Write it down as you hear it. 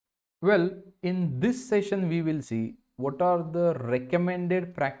Well, in this session, we will see what are the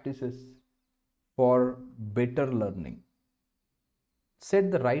recommended practices for better learning.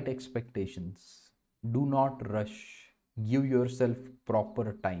 Set the right expectations. Do not rush. Give yourself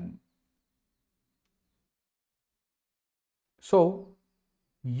proper time. So,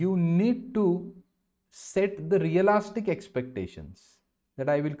 you need to set the realistic expectations that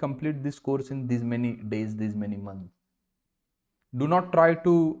I will complete this course in these many days, these many months. Do not try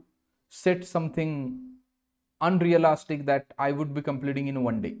to set something unrealistic that I would be completing in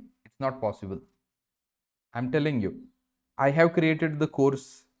one day. It's not possible. I'm telling you, I have created the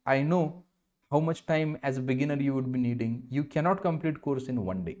course. I know how much time as a beginner you would be needing. You cannot complete course in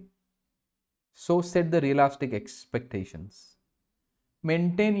one day. So set the realistic expectations.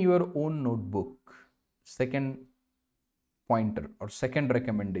 Maintain your own notebook. Second pointer or second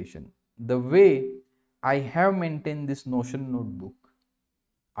recommendation. The way I have maintained this Notion notebook,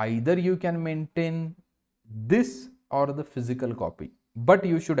 either you can maintain this or the physical copy, but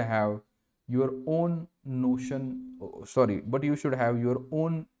you should have your own but you should have your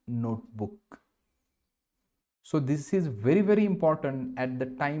own notebook. So this is very, very important at the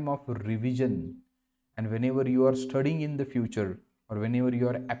time of revision, and whenever you are studying in the future or whenever you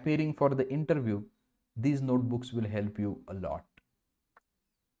are appearing for the interview, these notebooks will help you a lot.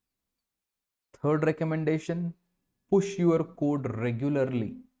 Third recommendation, push your code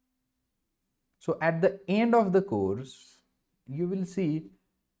regularly. So at the end of the course, you will see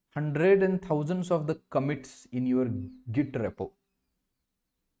hundreds and thousands of the commits in your Git repo,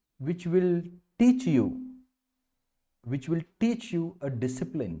 which will teach you a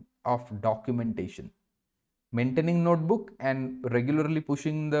discipline of documentation. Maintaining notebook and regularly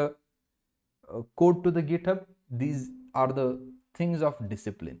pushing the code to the GitHub, these are the things of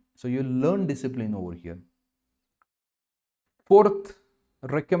discipline. So you learn discipline over here. Fourth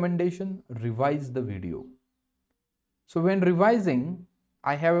recommendation, revise the video. So when revising,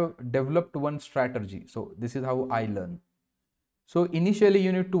 I have developed one strategy. So this is how I learn. So initially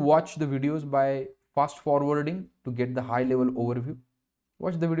you need to watch the videos by fast forwarding to get the high level overview.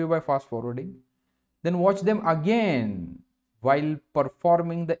 Watch the video by fast forwarding. Then watch them again while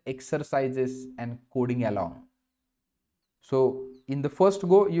performing the exercises and coding along. So in the first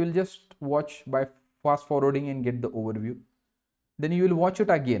go, you will just watch by fast forwarding and get the overview. Then you will watch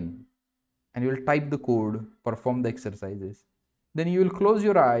it again and you will type the code, perform the exercises. Then you will close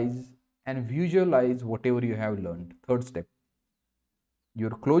your eyes and visualize whatever you have learned. Third step, you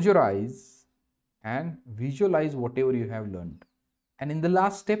will close your eyes and visualize whatever you have learned. And in the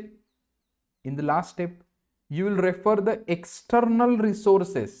last step, you will refer the external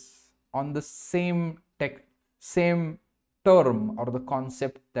resources on the same term or the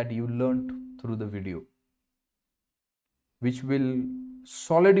concept that you learned through the video, which will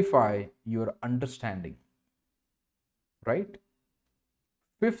solidify your understanding, right?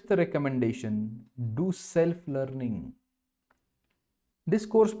 Fifth recommendation, do self-learning. This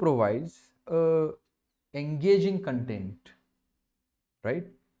course provides engaging content, right?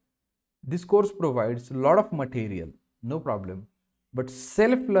 This course provides a lot of material, no problem. But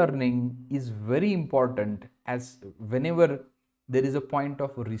self-learning is very important, as whenever there is a point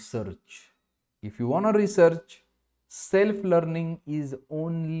of research. If you want to research, self-learning is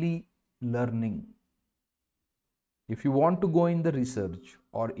only learning. If you want to go in the research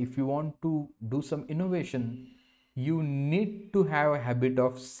or if you want to do some innovation, you need to have a habit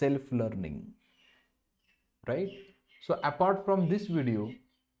of self-learning, right? So apart from this video,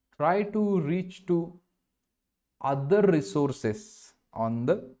 try to reach to other resources on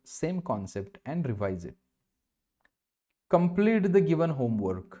the same concept and revise it. Complete the given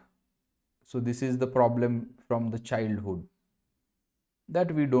homework. So this is the problem from the childhood,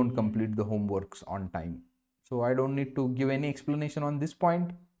 that we don't complete the homeworks on time. So I don't need to give any explanation on this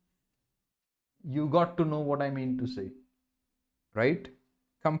point. You got to know what I mean to say, right?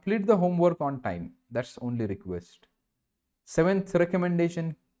 Complete the homework on time. That's only request. Seventh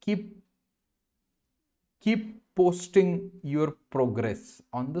recommendation, keep posting your progress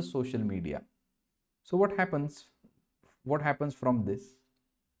on the social media. So what happens from this,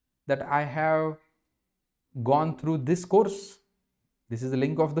 that I have gone through this course. This is the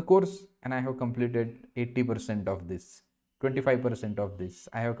link of the course and I have completed 80% of this, 25% of this.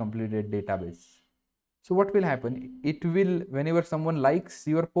 I have completed database. So what will happen? It will, whenever someone likes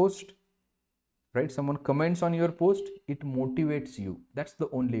your post, right? Someone comments on your post, it motivates you. That's the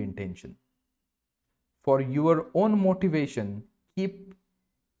only intention. For your own motivation, keep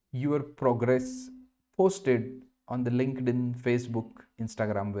your progress posted on the LinkedIn, Facebook,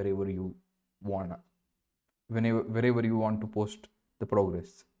 Instagram, wherever you want to post the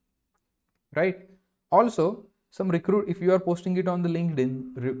progress. right? Also, some recruit, if you are posting it on the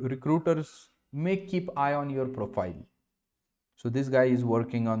LinkedIn, recruiters may keep eye on your profile. So this guy is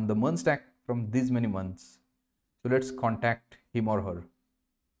working on the MERN stack from these many months. So let's contact him or her.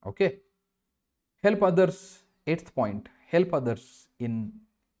 Okay. Help others. Eighth point, help others in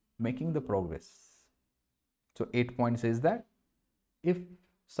making the progress. So 8 point says that if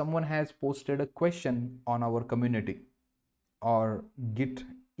someone has posted a question on our community or Git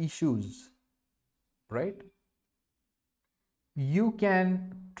issues, right? You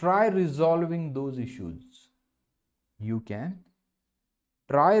can try resolving those issues. You can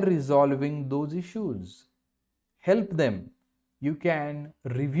try resolving those issues. Help them. You can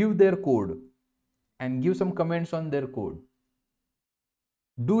review their code and give some comments on their code.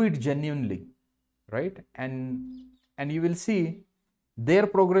 Do it genuinely, right? And you will see their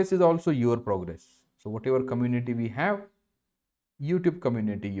progress is also your progress. So whatever community we have, YouTube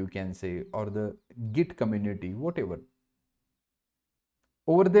community you can say, or the Git community, whatever,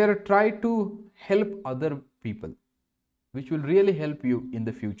 over there try to help other people, which will really help you in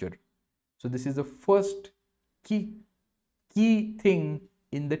the future. So this is the first key thing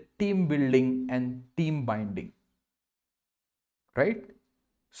in the team building and team binding, right?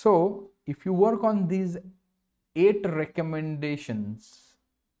 So if you work on these 8 recommendations,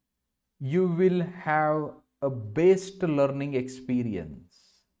 you will have a best learning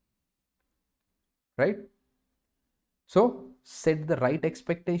experience, right? So set the right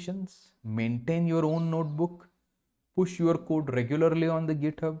expectations, maintain your own notebook, push your code regularly on the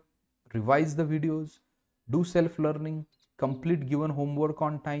GitHub, revise the videos, do self-learning, complete given homework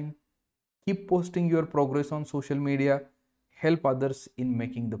on time, keep posting your progress on social media, help others in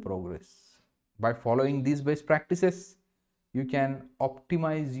making the progress. By following these best practices, you can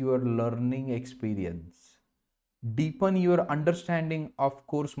optimize your learning experience, deepen your understanding of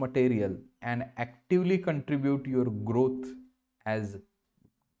course material, and as actively contribute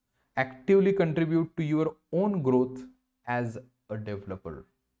to your own growth as a developer.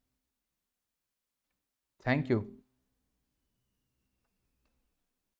 Thank you.